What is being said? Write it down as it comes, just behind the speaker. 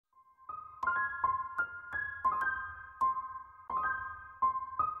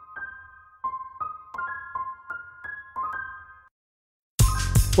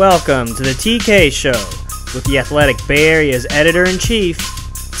Welcome to the TK Show with the Athletic Bay Area's Editor-in-Chief,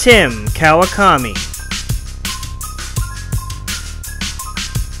 Tim Kawakami.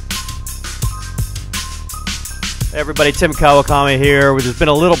 Hey everybody, Tim Kawakami here. There's been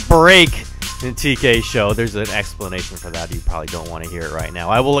a little break in TK Show. There's an explanation for that. You probably don't want to hear it right now.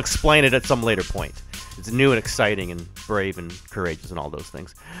 I will explain it at some later point. It's new and exciting and brave and courageous and all those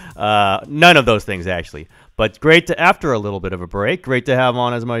things. None of those things, actually. But great to, after a little bit of a break, great to have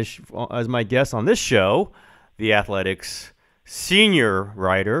on as my guest on this show, the Athletics senior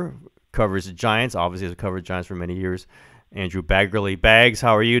writer, covers the Giants, obviously has covered Giants for many years, Andrew Baggarly. Bags,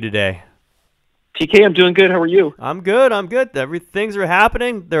 how are you today? TK, I'm doing good. How are you? I'm good. Things are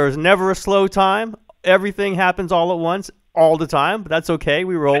happening. There's never a slow time. Everything happens all at once, all the time. But that's okay.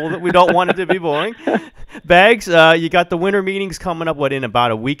 We roll with it. We don't want it to be boring. Bags, you got the winter meetings coming up, in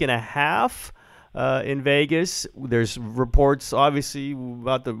about a week and a half in Vegas. There's reports, obviously,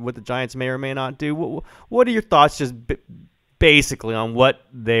 about what the Giants may or may not do. What are your thoughts just basically on what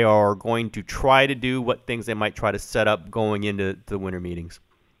they are going to try to do, what things they might try to set up going into the winter meetings?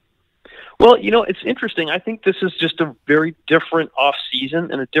 Well, it's interesting. I think this is just a very different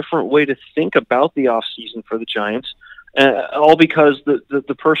off-season and a different way to think about the off-season for the Giants, all because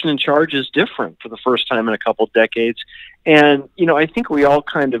the person in charge is different for the first time in a couple of decades. And, I think we all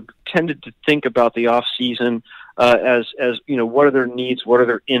kind of tended to think about the off-season as what are their needs, what are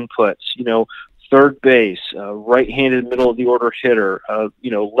their inputs, third base, right-handed middle-of-the-order hitter,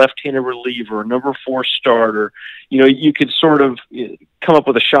 left-handed reliever, number 4 starter. You could sort of come up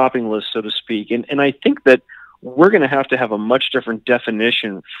with a shopping list, so to speak. And I think that we're going to have a much different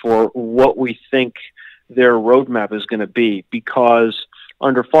definition for what we think their roadmap is going to be, because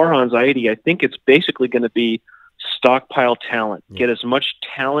under Farhan Zaidi, I think it's basically going to be stockpile talent. Get as much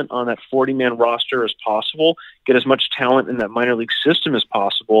talent on that 40-man roster as possible, get as much talent in that minor league system as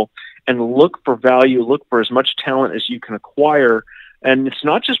possible, and look for value, look for as much talent as you can acquire. And it's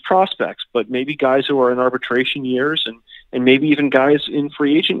not just prospects, but maybe guys who are in arbitration years and maybe even guys in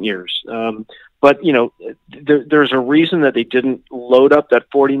free agent years. But there's a reason that they didn't load up that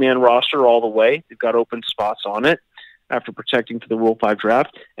 40-man roster all the way. They've got open spots on it after protecting for the Rule 5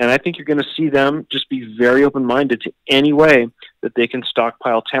 draft. And I think you're going to see them just be very open-minded to any way that they can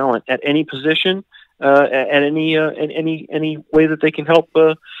stockpile talent at any position, at any way that they can help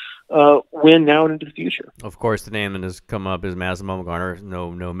win now and into the future. Of course, the name that has come up is Madison Bumgarner.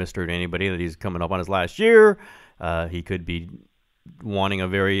 No mystery to anybody that he's coming up on his last year. He could be wanting a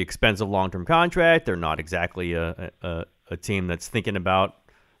very expensive long-term contract. They're not exactly a team that's thinking about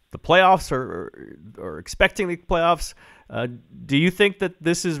the playoffs or expecting the playoffs. Do you think that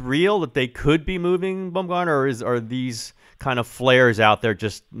this is real, that they could be moving Bumgarner, or are these kind of flares out there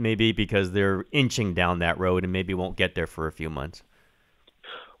just maybe because they're inching down that road and maybe won't get there for a few months?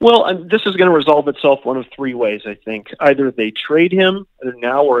 Well, this is going to resolve itself one of 3 ways, I think. Either they trade him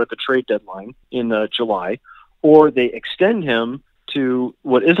now or at the trade deadline in July, or they extend him to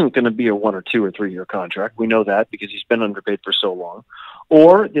what isn't going to be a 1 or 2 or 3 year contract. We know that because he's been underpaid for so long.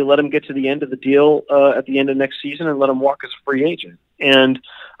 Or they let him get to the end of the deal at the end of next season and let him walk as a free agent. And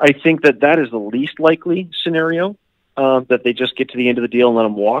I think that is the least likely scenario, that they just get to the end of the deal and let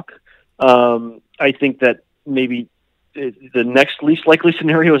him walk. I think that maybe the next least likely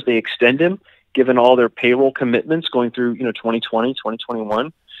scenario is they extend him, given all their payroll commitments going through 2020,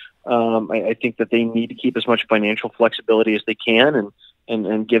 2021. I think that they need to keep as much financial flexibility as they can,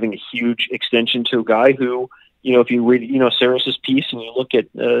 and giving a huge extension to a guy who, if you read, Sarris's piece and you look at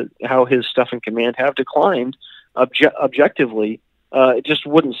how his stuff in command have declined objectively, it just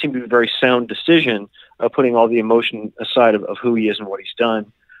wouldn't seem to be a very sound decision, putting all the emotion aside of who he is and what he's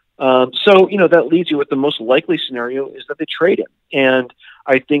done. So, that leaves you with the most likely scenario is that they trade him. And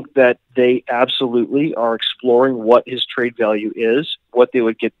I think that they absolutely are exploring what his trade value is, what they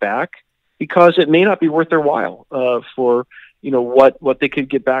would get back, because it may not be worth their while for, what they could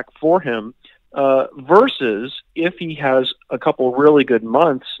get back for him, versus if he has a couple really good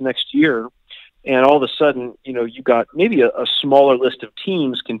months next year and all of a sudden, you got maybe a smaller list of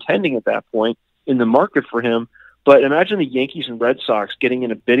teams contending at that point in the market for him. But imagine the Yankees and Red Sox getting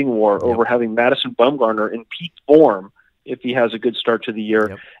in a bidding war over having Madison Bumgarner in peak form if he has a good start to the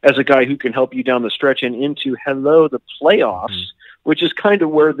year as a guy who can help you down the stretch and into, the playoffs, which is kind of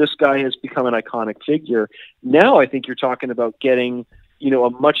where this guy has become an iconic figure. Now I think you're talking about getting, a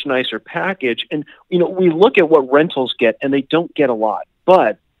much nicer package. And, we look at what rentals get, and they don't get a lot.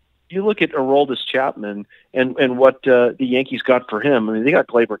 But you look at Aroldis Chapman and what the Yankees got for him. I mean, they got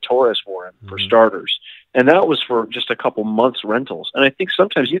Gleyber Torres for him, for starters. And that was for just a couple months rentals. And I think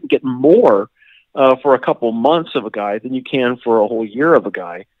sometimes you can get more for a couple months of a guy than you can for a whole year of a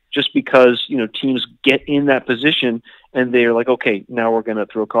guy. just because, teams get in that position and they're like, okay, now we're going to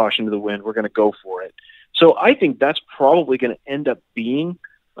throw caution to the wind. We're going to go for it. So I think that's probably going to end up being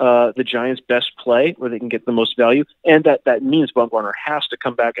the Giants' best play, where they can get the most value. And that means Bumgarner has to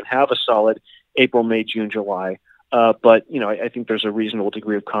come back and have a solid April, May, June, July. But I think there's a reasonable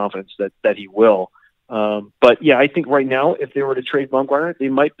degree of confidence that he will. But yeah, I think right now, if they were to trade Bumgarner, they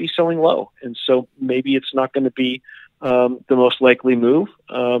might be selling low. And so maybe it's not going to be the most likely move,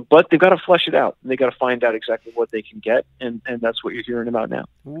 but they've got to flesh it out. They got to find out exactly what they can get, and that's what you're hearing about now.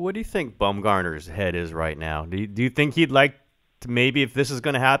 What do you think Bumgarner's head is right now? Do you think he'd like to, maybe if this is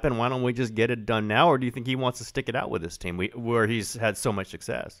going to happen, why don't we just get it done now, or do you think he wants to stick it out with this team where he's had so much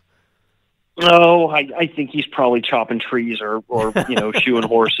success? Oh, I think he's probably chopping trees or shoeing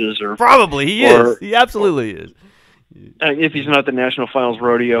horses or probably he is. He absolutely is. If he's not the National Finals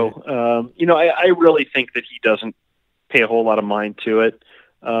Rodeo, I really think that he doesn't pay a whole lot of mind to it.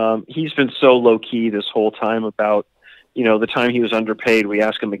 He's been so low key this whole time about, the time he was underpaid. We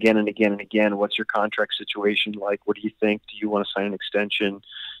ask him again and again and again, what's your contract situation like? What do you think? Do you want to sign an extension?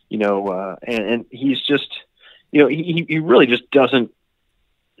 And he's just, he really just doesn't.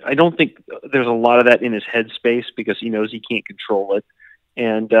 I don't think there's a lot of that in his headspace because he knows he can't control it.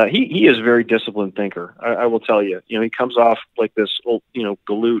 And he is a very disciplined thinker. I will tell you, he comes off like this old,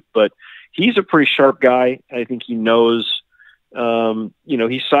 galoot, but he's a pretty sharp guy. I think he knows,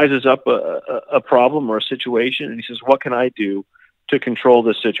 he sizes up a problem or a situation and he says, what can I do to control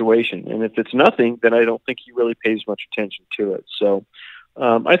this situation? And if it's nothing, then I don't think he really pays much attention to it. So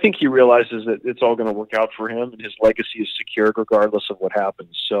I think he realizes that it's all going to work out for him and his legacy is secured regardless of what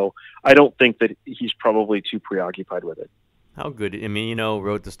happens. So I don't think that he's probably too preoccupied with it. How good? I mean,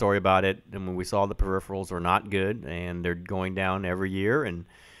 wrote the story about it, and when we saw the peripherals were not good, and they're going down every year. And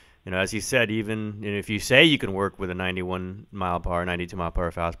as he said, even if you say you can work with a 91 mile per hour, 92 mile per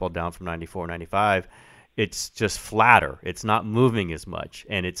hour fastball down from 94, 95, it's just flatter. It's not moving as much,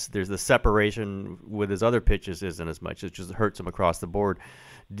 and there's the separation with his other pitches isn't as much. It just hurts him across the board.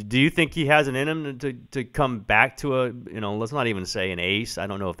 Do you think he has it in him to come back to a, let's not even say an ace. I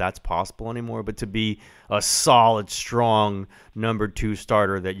don't know if that's possible anymore, but to be a solid, strong number 2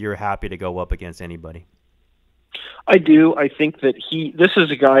 starter that you're happy to go up against anybody? I do. I think that this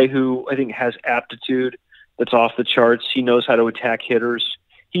is a guy who I think has aptitude that's off the charts. He knows how to attack hitters.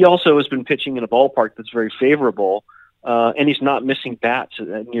 He also has been pitching in a ballpark that's very favorable, and he's not missing bats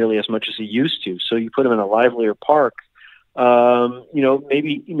nearly as much as he used to. So you put him in a livelier park,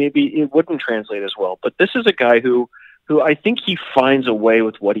 maybe it wouldn't translate as well. But this is a guy who I think he finds a way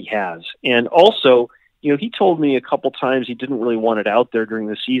with what he has. And also, he told me a couple times he didn't really want it out there during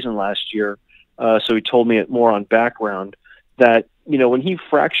the season last year. So he told me it more on background that, when he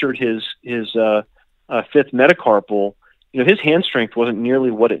fractured his fifth metacarpal, his hand strength wasn't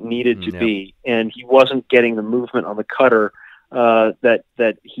nearly what it needed to be, and he wasn't getting the movement on the cutter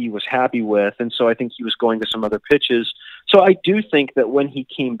that he was happy with. And so I think he was going to some other pitches. So I do think that when he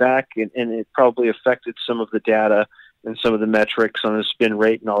came back, and it probably affected some of the data and some of the metrics on his spin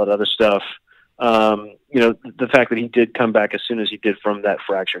rate and all that other stuff, the fact that he did come back as soon as he did from that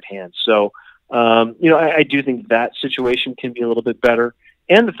fractured hand. So, I do think that situation can be a little bit better.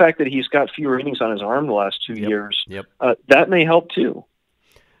 And the fact that he's got fewer innings on his arm the last 2 years, that may help too.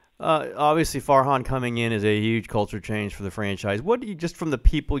 Obviously, Farhan coming in is a huge culture change for the franchise. What do you, just from the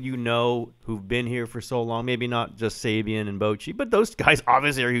people who've been here for so long, maybe not just Sabian and Bochy, but those guys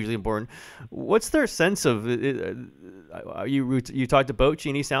obviously are hugely important. What's their sense of you talked to Bochy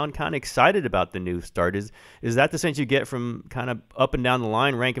and he sounded kind of excited about the new start. Is that the sense you get from kind of up and down the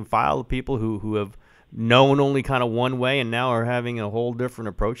line, rank and file people who have known only kind of one way and now are having a whole different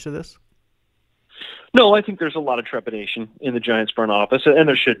approach to this? No, I think there's a lot of trepidation in the Giants front office, and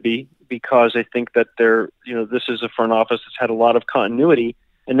there should be, because I think that this is a front office that's had a lot of continuity,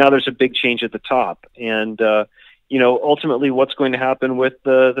 and now there's a big change at the top. And, ultimately what's going to happen with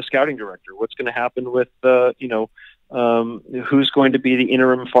the scouting director, what's going to happen with, who's going to be the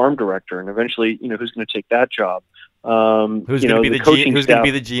interim farm director, and eventually, who's going to take that job. Who's going to be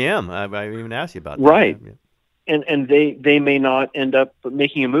the GM? I even asked you about that. Right. Yeah. And they may not end up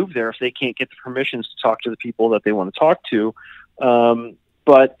making a move there if they can't get the permissions to talk to the people that they want to talk to. I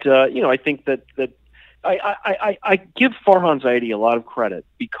think that I give Farhan Zaidi a lot of credit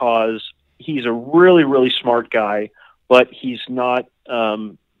because he's a really, really smart guy, but he's not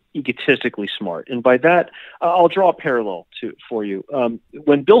egotistically smart. And by that, I'll draw a parallel for you.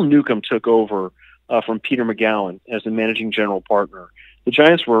 When Bill Newcomb took over from Peter McGowan as the managing general partner, the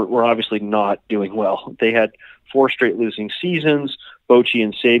Giants were obviously not doing well. They had 4 straight losing seasons. Bochy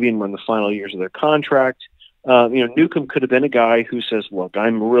and Sabian were in the final years of their contract. Newcomb could have been a guy who says, look,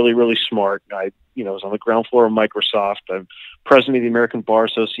 I'm really, really smart. I was on the ground floor of Microsoft. I'm president of the American Bar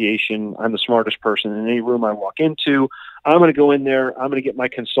Association. I'm the smartest person in any room I walk into. I'm going to go in there. I'm going to get my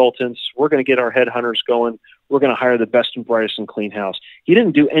consultants. We're going to get our headhunters going. We're going to hire the best and brightest and clean house. He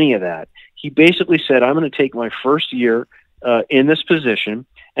didn't do any of that. He basically said, I'm going to take my first year in this position,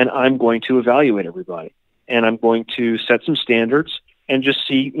 and I'm going to evaluate everybody. And I'm going to set some standards and just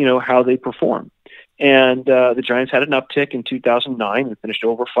see, how they perform. And the Giants had an uptick in 2009 and finished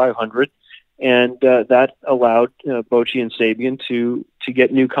over 500. And that allowed Bochy and Sabian to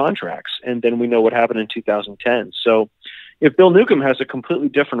get new contracts. And then we know what happened in 2010. So if Bill Newcomb has a completely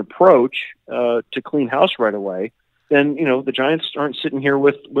different approach to clean house right away, then, the Giants aren't sitting here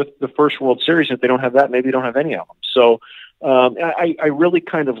with the first World Series. If they don't have that, maybe they don't have any of them. So I really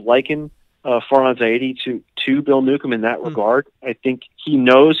kind of liken Farhan Zaidi to Bill Newcomb in that regard. I think he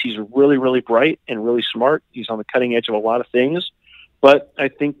knows he's really, really bright and really smart. He's on the cutting edge of a lot of things. But I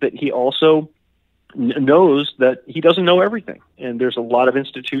think that he also knows that he doesn't know everything. And there's a lot of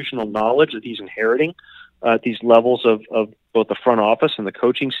institutional knowledge that he's inheriting at these levels of both the front office and the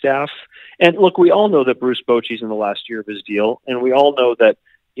coaching staff. And look, we all know that Bruce Bochy's in the last year of his deal. And we all know that,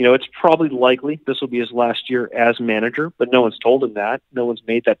 it's probably likely this will be his last year as manager, but no one's told him that. No one's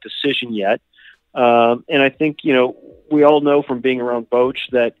made that decision yet. And I think, we all know from being around Boch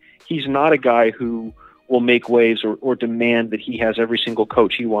that he's not a guy who will make waves or demand that he has every single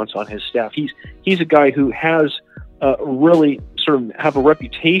coach he wants on his staff. He's a guy who has really sort of have a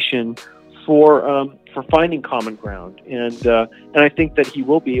reputation for finding common ground, and I think that he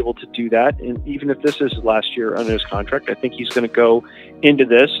will be able to do that. And even if this is his last year under his contract, I think he's going to go into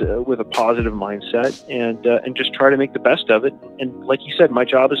this with a positive mindset and just try to make the best of it. And like you said, my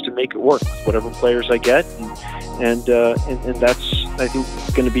job is to make it work with whatever players I get, and that's, I think,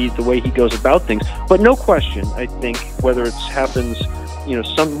 going to be the way he goes about things. But no question, I think whether it happens,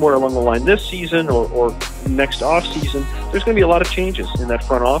 somewhere along the line this season or next off season, there's going to be a lot of changes in that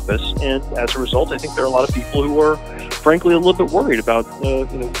front office, and as a result, I think there are a lot of people who are, frankly, a little bit worried about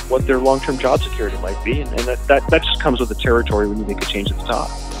what their long-term job security might be, and that just comes with the territory when you make a change at the top.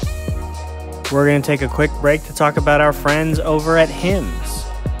 We're going to take a quick break to talk about our friends over at Hims.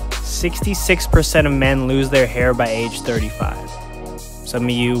 66% of men lose their hair by age 35. Some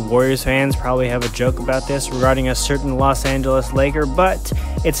of you Warriors fans probably have a joke about this regarding a certain Los Angeles Laker, but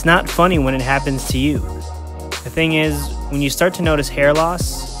it's not funny when it happens to you. The thing is, when you start to notice hair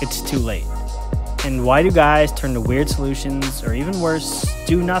loss, it's too late. And why do guys turn to weird solutions, or even worse,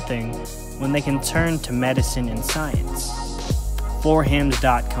 do nothing, when they can turn to medicine and science?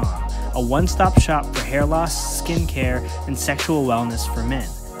 4hims.com, a one-stop shop for hair loss, skincare, and sexual wellness for men.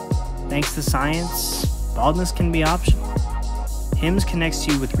 Thanks to science, baldness can be optional. Hims connects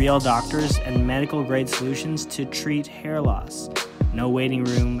you with real doctors and medical-grade solutions to treat hair loss. No waiting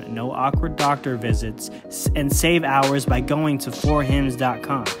room, no awkward doctor visits, and save hours by going to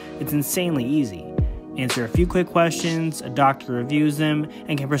 4hims.com. It's insanely easy. Answer a few quick questions, a doctor reviews them,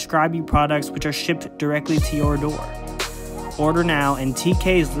 and can prescribe you products which are shipped directly to your door. Order now, and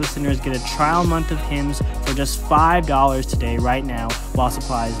TK's listeners get a trial month of Hims for just $5 today right now while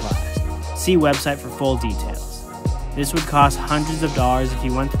supplies last. See website for full details. This would cost hundreds of dollars if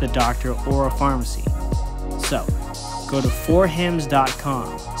you went to the doctor or a pharmacy. So, go to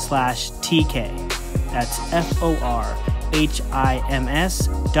 4hims.com/TK. That's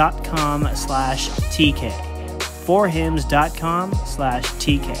FORHIMS.com/TK.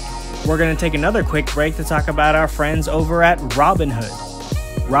 4hims.com/TK. We're going to take another quick break to talk about our friends over at Robinhood.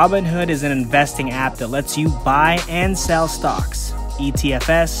 Robinhood is an investing app that lets you buy and sell stocks,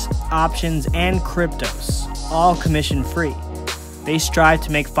 ETFs, options, and cryptos, all commission-free. They strive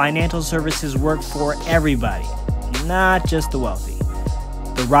to make financial services work for everybody, not just the wealthy.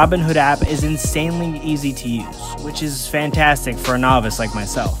 The Robinhood app is insanely easy to use, which is fantastic for a novice like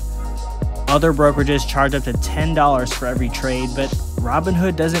myself. Other brokerages charge up to $10 for every trade, but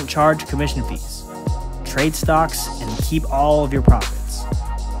Robinhood doesn't charge commission fees. Trade stocks and keep all of your profits.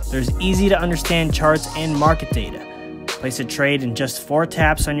 There's easy to understand charts and market data. Place a trade in just 4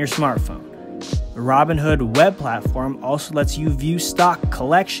 taps on your smartphone. The Robinhood web platform also lets you view stock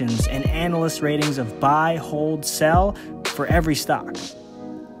collections and analyst ratings of buy, hold, sell for every stock.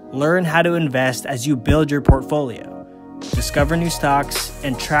 Learn how to invest as you build your portfolio. Discover new stocks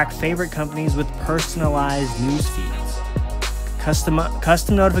and track favorite companies with personalized news feeds.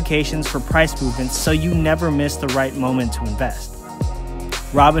 Custom notifications for price movements so you never miss the right moment to invest.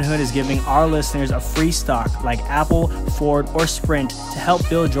 Robinhood is giving our listeners a free stock like Apple, Ford, or Sprint to help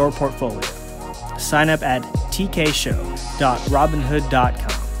build your portfolio. Sign up at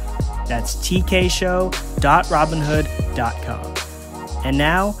tkshow.robinhood.com. That's tkshow.robinhood.com. And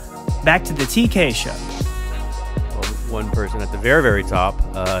now, back to the TK Show. One person at the very, very top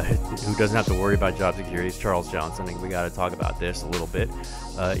who doesn't have to worry about job security is Charles Johnson. I think we got to talk about this a little bit.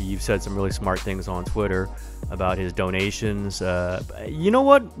 You've said some really smart things on Twitter about his donations. You know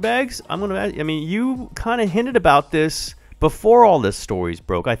what, Bags? You kind of hinted about this before all this stories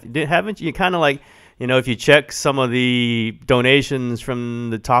broke. Haven't you? Kind of like, if you check some of the donations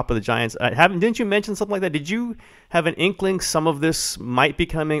from the top of the Giants, didn't you mention something like that? Did you have an inkling some of this might be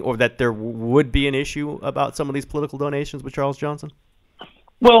coming, or that there would be an issue about some of these political donations with Charles Johnson?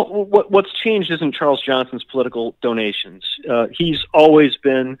 Well, what's changed isn't Charles Johnson's political donations. He's always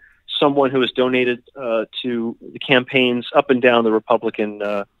been someone who has donated to the campaigns up and down the Republican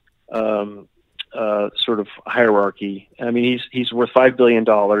sort of hierarchy. I mean, he's worth $5 billion.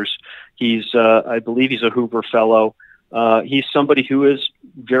 I believe he's a Hoover Fellow. He's somebody who is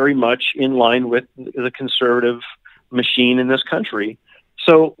very much in line with the conservative machine in this country.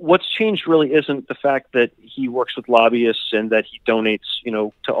 So what's changed really isn't the fact that he works with lobbyists and that he donates,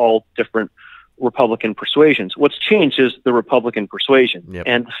 to all different Republican persuasions. What's changed is the Republican persuasion. Yep.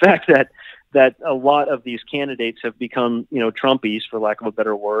 And the fact that a lot of these candidates have become, Trumpies, for lack of a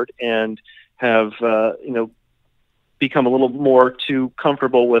better word, and have, become a little more too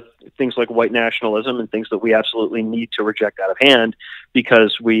comfortable with things like white nationalism and things that we absolutely need to reject out of hand,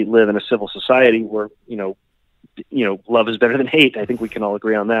 because we live in a civil society where, love is better than hate. I think we can all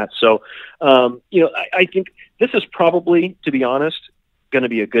agree on that. So, I think this is probably, to be honest, going to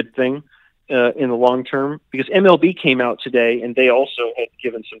be a good thing in the long term, because MLB came out today and they also had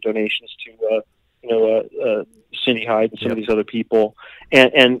given some donations to, Cindy Hyde and some of these other people,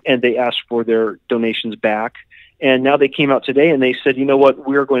 and they asked for their donations back. And now they came out today and they said, you know what,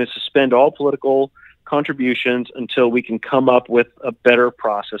 we're going to suspend all political contributions until we can come up with a better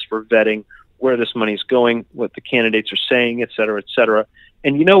process for vetting where this money is going, what the candidates are saying, et cetera, et cetera.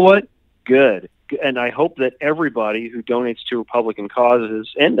 And you know what? Good. And I hope that everybody who donates to Republican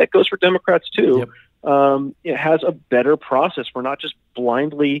causes, and that goes for Democrats too, it has a better process for not just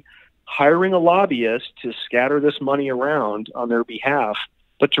blindly hiring a lobbyist to scatter this money around on their behalf,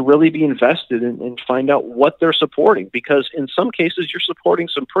 but to really be invested and find out what they're supporting. Because in some cases, you're supporting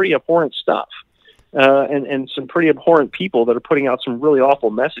some pretty abhorrent stuff and some pretty abhorrent people that are putting out some really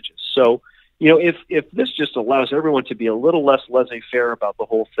awful messages. So, if this just allows everyone to be a little less laissez-faire about the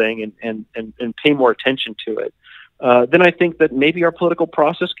whole thing and pay more attention to it, then I think that maybe our political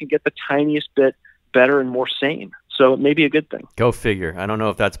process can get the tiniest bit better and more sane. So it may be a good thing. Go figure. I don't know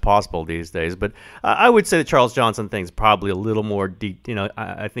if that's possible these days, but I would say the Charles Johnson thing is probably a little more deep.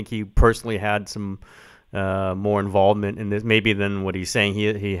 I think he personally had some more involvement in this maybe than what he's saying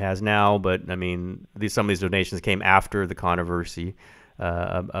he has now. But I mean, some of these donations came after the controversy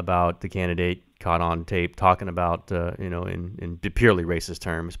about the candidate caught on tape talking about in purely racist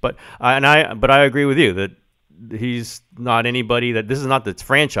terms. But I agree with you that he's not anybody that this is not the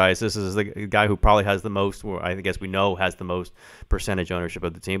franchise. This is the guy who probably has the most, or I guess we know has the most percentage ownership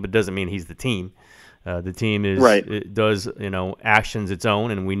of the team, but it doesn't mean he's the team. The team is right. It does actions its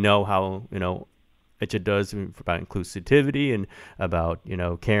own, and we know how it does about inclusivity and about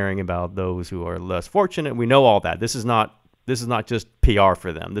caring about those who are less fortunate. We know all that. This is not just PR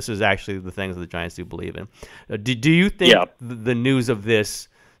for them. This is actually the things that the Giants do believe in. Do you think the news of this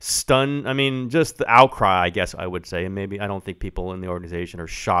stunned? I mean, just the outcry, I guess I would say, and maybe I don't think people in the organization are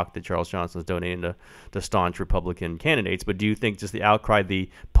shocked that Charles Johnson's donating to staunch Republican candidates, but do you think just the outcry, the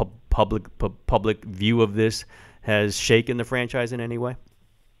public view of this has shaken the franchise in any way?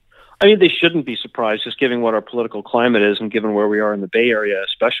 I mean, they shouldn't be surprised, just given what our political climate is and given where we are in the Bay Area,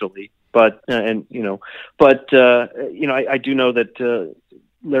 especially. But I do know that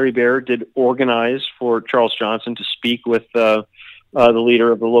Larry Baer did organize for Charles Johnson to speak with the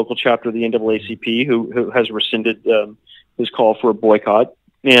leader of the local chapter of the NAACP, who has rescinded his call for a boycott,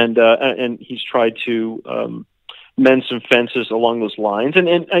 and he's tried to mend some fences along those lines.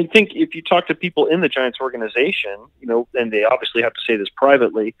 And I think if you talk to people in the Giants organization, and they obviously have to say this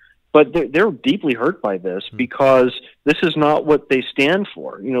privately, but they're deeply hurt by this because this is not what they stand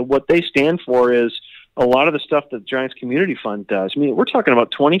for. What they stand for is a lot of the stuff that the Giants Community Fund does. I mean, we're talking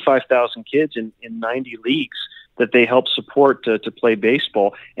about 25,000 kids in 90 leagues that they help support to play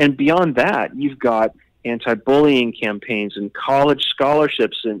baseball. And beyond that, you've got anti-bullying campaigns and college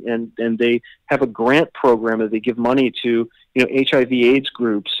scholarships, and they have a grant program that they give money to, HIV/AIDS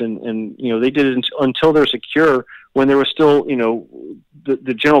groups, and they did it until there's a cure, when there was still,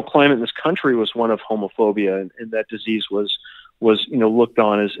 the general climate in this country was one of homophobia, and that disease was looked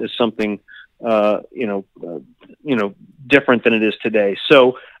on as something, different than it is today.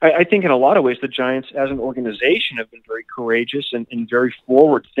 So I think in a lot of ways, the Giants as an organization have been very courageous and very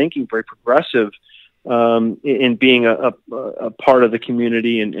forward thinking, very progressive in being a part of the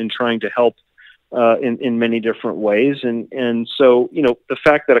community and trying to help in many different ways. And so, the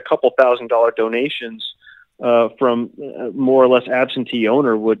fact that a couple $1,000 donations from more or less absentee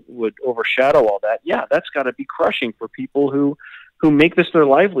owner would overshadow all that. Yeah, that's got to be crushing for people who make this their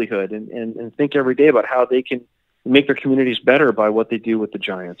livelihood and think every day about how they can make their communities better by what they do with the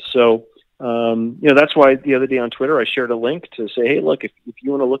Giants. So, that's why the other day on Twitter, I shared a link to say, hey, look, if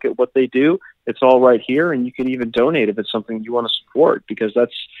you want to look at what they do, it's all right here. And you can even donate if it's something you want to support, because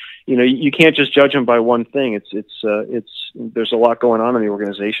that's, you can't just judge them by one thing. There's a lot going on in the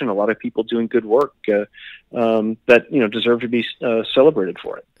organization, a lot of people doing good work that, deserve to be celebrated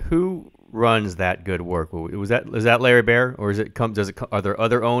for it. Who runs that good work? Is that Larry Bear, or are there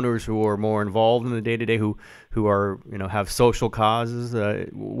other owners who are more involved in the day-to-day who are, have social causes?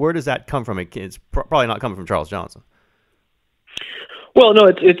 Where does that come from? It's probably not coming from Charles Johnson. Well,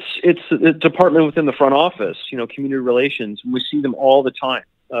 no, it's a department within the front office, community relations. We see them all the time.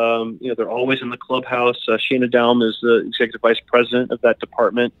 They're always in the clubhouse. Shayna Daum is the executive vice president of that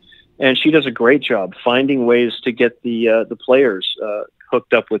department, and she does a great job finding ways to get the players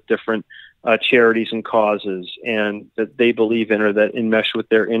hooked up with different charities and causes, and that they believe in or that enmesh with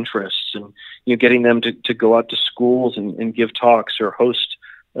their interests, and getting them to go out to schools and give talks or host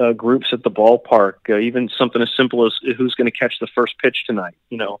groups at the ballpark, even something as simple as who's going to catch the first pitch tonight.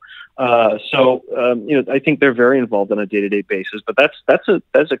 I think they're very involved on a day-to-day basis. But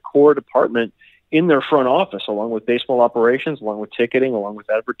that's a core department in their front office, along with baseball operations, along with ticketing, along with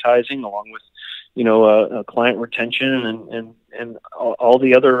advertising, along with client retention and all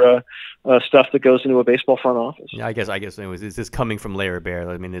the other stuff that goes into a baseball front office. Yeah, I guess anyways, is this coming from Larry Bear?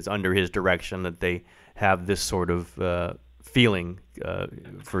 I mean, it's under his direction that they have this sort of feeling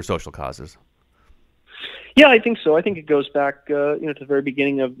for social causes. Yeah, I think so. I think it goes back, to the very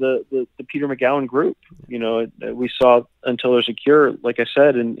beginning of the Peter McGowan group. We saw Until There's a Cure, like I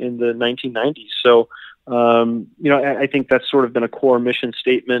said, in the 1990s. So, I think that's sort of been a core mission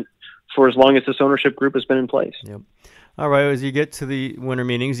statement for as long as this ownership group has been in place. Yep. All right. As you get to the winter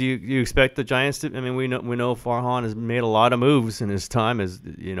meetings, you expect the Giants to. I mean, we know Farhan has made a lot of moves in his time as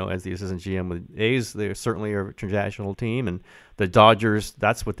the assistant GM with A's. They certainly are a transactional team, and the Dodgers.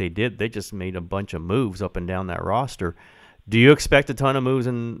 That's what they did. They just made a bunch of moves up and down that roster. Do you expect a ton of moves,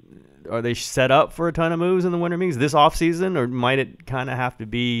 and are they set up for a ton of moves in the winter meetings this offseason, or might it kind of have to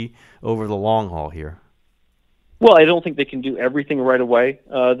be over the long haul here? Well, I don't think they can do everything right away.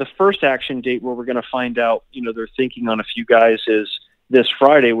 The first action date where we're going to find out, they're thinking on a few guys is this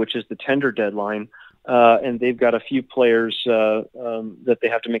Friday, which is the tender deadline. And they've got a few players that they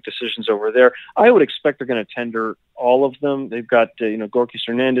have to make decisions over there. I would expect they're going to tender all of them. They've got, Gorkis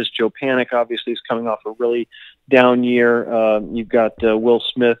Hernandez, Joe Panik, obviously, is coming off a really down year. You've got Will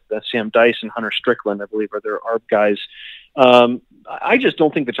Smith, Sam Dyson, Hunter Strickland, I believe, are their ARB guys. I just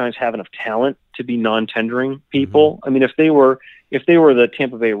don't think the Giants have enough talent to be non-tendering people. Mm-hmm. I mean, if they were the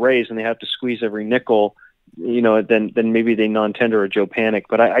Tampa Bay Rays and they have to squeeze every nickel, then maybe they non-tender a Joe Panik.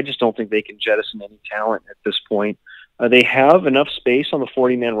 But I just don't think they can jettison any talent at this point. They have enough space on the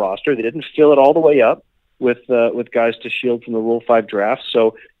 40-man roster. They didn't fill it all the way up with guys to shield from the Rule 5 draft.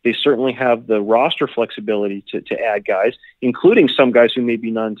 So they certainly have the roster flexibility to add guys, including some guys who may be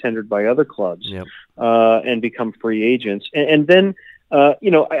non-tendered by other clubs. Yep. And become free agents. And then,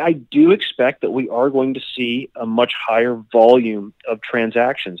 I do expect that we are going to see a much higher volume of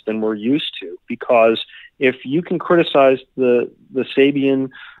transactions than we're used to, because if you can criticize the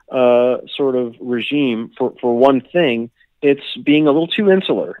Sabian sort of regime for one thing, it's being a little too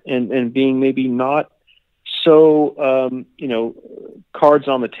insular and being maybe not so, cards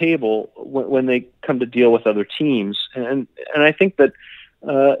on the table when they come to deal with other teams. And I think that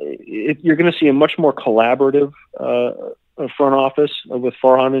you're going to see a much more collaborative front office with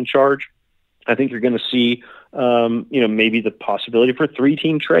Farhan in charge. I think you're going to see, maybe the possibility for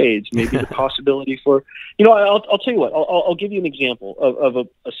 3-team trades, maybe the possibility for, I'll tell you what, I'll give you an example of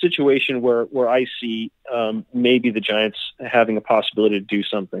a situation where I see maybe the Giants having a possibility to do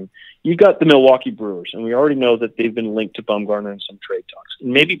something. You've got the Milwaukee Brewers, and we already know that they've been linked to Bumgarner in some trade talks.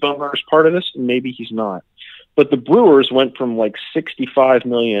 And maybe Bumgarner's part of this, and maybe he's not. But the Brewers went from like $65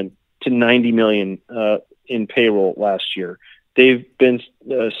 million to $90 million in payroll last year. They've been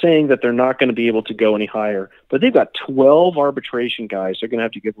saying that they're not going to be able to go any higher, but they've got 12 arbitration guys they're going to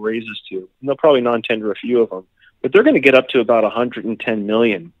have to give raises to. And they'll probably non-tender a few of them, but they're going to get up to about $110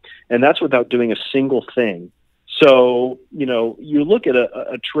 million, and that's without doing a single thing. So, you look at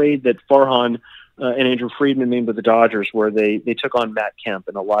a trade that Farhan and Andrew Friedman made with the Dodgers, where they took on Matt Kemp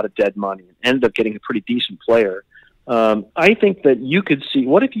and a lot of dead money and ended up getting a pretty decent player. I think that you could see,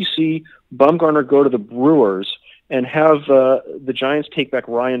 what if you see Bumgarner go to the Brewers and have the Giants take back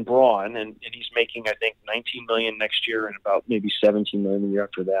Ryan Braun, and he's making, I think, $19 million next year and about maybe $17 million the year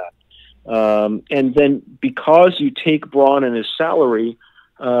after that. And then because you take Braun and his salary,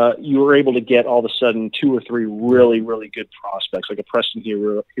 you were able to get all of a sudden 2 or 3 really, really good prospects, like a Preston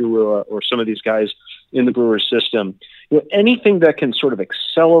Hero or some of these guys in the Brewers system. Anything that can sort of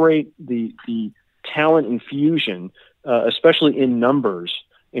accelerate the talent infusion, especially in numbers,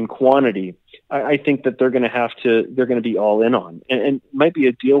 in quantity, I think that they're going to be all in on, and it might be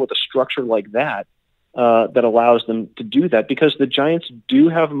a deal with a structure like that that allows them to do that, because the Giants do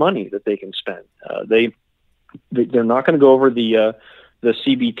have money that they can spend. They're not going to go over the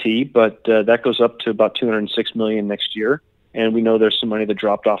CBT, but that goes up to about $206 million next year, and we know there's some money that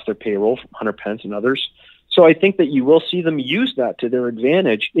dropped off their payroll from Hunter Pence and others. So I think that you will see them use that to their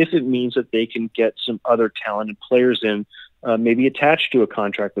advantage if it means that they can get some other talented players in, maybe attached to a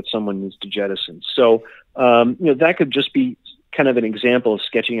contract that someone needs to jettison. So that could just be kind of an example of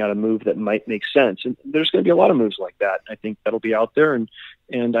sketching out a move that might make sense. And there's going to be a lot of moves like that. I think that'll be out there, and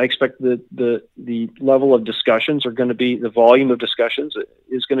I expect the level of discussions are going to be, the volume of discussions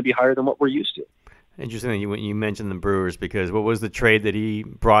is going to be higher than what we're used to. Interesting that you mentioned the Brewers, because what was the trade that he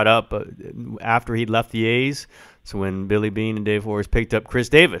brought up after he'd left the A's? So when Billy Beane and Dave Forrest picked up Chris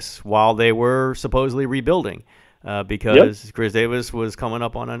Davis while they were supposedly rebuilding, because Chris Davis was coming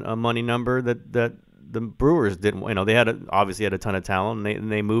up on a money number that the Brewers didn't. They obviously had a ton of talent, and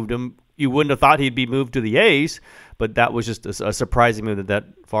they moved him. You wouldn't have thought he'd be moved to the A's, but that was just a surprising move that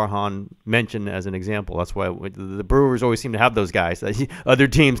Farhan mentioned as an example. That's why the Brewers always seem to have those guys that other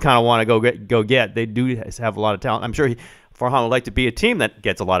teams kind of want to go get. They do have a lot of talent. I'm sure Farhan would like to be a team that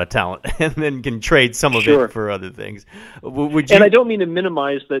gets a lot of talent and then can trade some of it for other things. Would you? And I don't mean to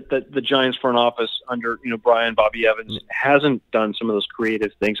minimize that the Giants front office under Brian Bobby Evans hasn't done some of those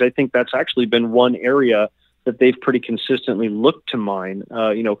creative things. I think that's actually been one area that they've pretty consistently looked to mine.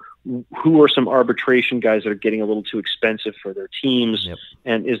 Who are some arbitration guys that are getting a little too expensive for their teams,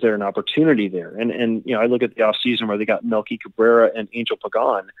 and is there an opportunity there? And I look at the offseason where they got Melky Cabrera and Angel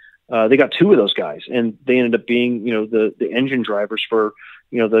Pagan. They got 2 of those guys, and they ended up being the engine drivers for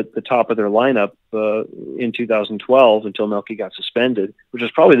the top of their lineup in 2012 until Melky got suspended, which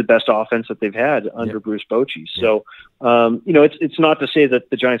is probably the best offense that they've had under Bruce Bochy. So it's not to say that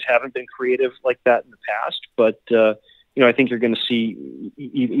the Giants haven't been creative like that in the past, but I think you're going to see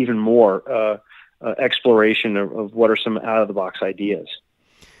even more exploration of what are some out of the box ideas.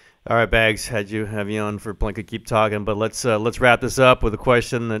 All right, Bags, have you on for Blanket Keep Talking, but let's wrap this up with a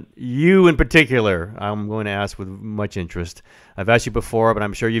question that you in particular I'm going to ask with much interest. I've asked you before, but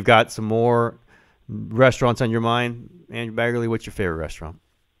I'm sure you've got some more restaurants on your mind. Andrew Baggarly, what's your favorite restaurant?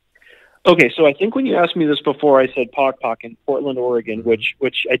 Okay, so I think when you asked me this before, I said Pok Pok in Portland, Oregon, which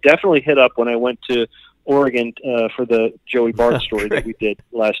I definitely hit up when I went to Oregon for the Joey Bart story that we did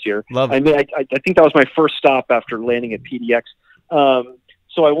last year. Love it. I mean, I think that was my first stop after landing at PDX.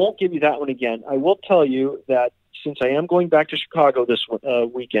 So I won't give you that one again. I will tell you that since I am going back to Chicago this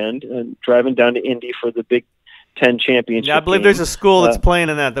weekend and driving down to Indy for the Big Ten championship. Yeah, I believe there's a school that's playing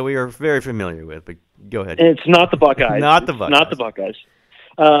in that we are very familiar with. But go ahead. It's not the Buckeyes. Not the Buckeyes. Not the Buckeyes.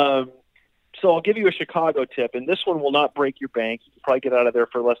 So I'll give you a Chicago tip, and this one will not break your bank. You can probably get out of there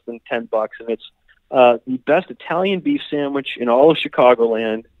for less than $10, and it's the best Italian beef sandwich in all of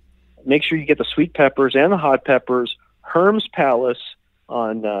Chicagoland. Make sure you get the sweet peppers and the hot peppers. Herm's Palace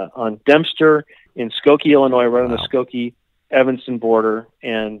on Dempster in Skokie, Illinois, right on the Skokie-Evanston border.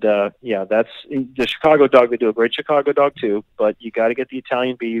 And that's the Chicago dog. They do a great Chicago dog too, but you got to get the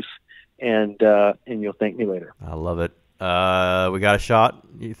Italian beef, and you'll thank me later. I love it. We got a shot,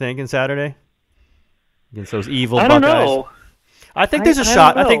 you think, on Saturday against those evil Buckeyes? I don't know. I think there's a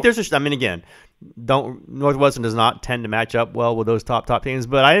shot. I think there's a. I mean, again, Northwestern does not tend to match up well with those top teams,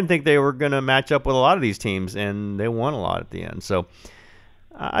 but I didn't think they were going to match up with a lot of these teams, and they won a lot at the end. So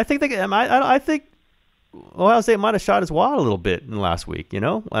I think I think Ohio State might have shot his wad a little bit in the last week.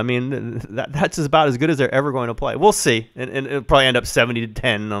 I mean, that's about as good as they're ever going to play. We'll see, and it'll probably end up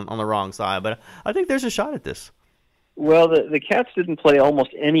 70-10 on the wrong side, but I think there's a shot at this. Well, the Cats didn't play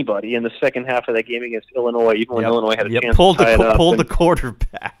almost anybody in the second half of that game against Illinois, even when Illinois had a chance to tie it up. Pulled the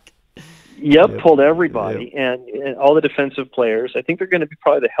quarterback. Pulled everybody and all the defensive players. I think they're going to be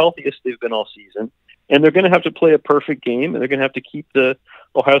probably the healthiest they've been all season, and they're going to have to play a perfect game, and they're going to have to keep the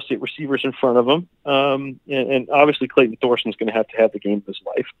Ohio State receivers in front of them. And obviously Clayton Thorson's going to have the game of his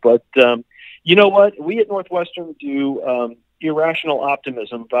life. But you know what? We at Northwestern do irrational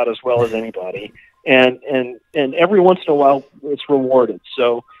optimism about as well as anybody, and every once in a while it's rewarded.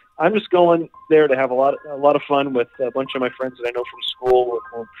 So I'm just going there to have a lot of fun with a bunch of my friends that I know from school.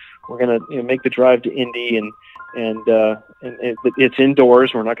 We're gonna make the drive to Indy, and it's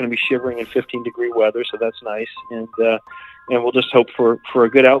indoors. We're not going to be shivering in 15-degree weather, so that's nice. And we'll just hope for a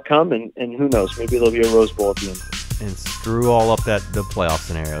good outcome, and who knows, maybe there'll be a Rose Bowl at the end. And screw all up the playoff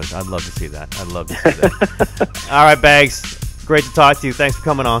scenarios. I'd love to see that. All right, Bags. Great to talk to you. Thanks for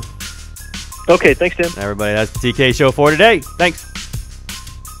coming on. Okay, thanks, Tim. Everybody, that's the TK Show for today. Thanks.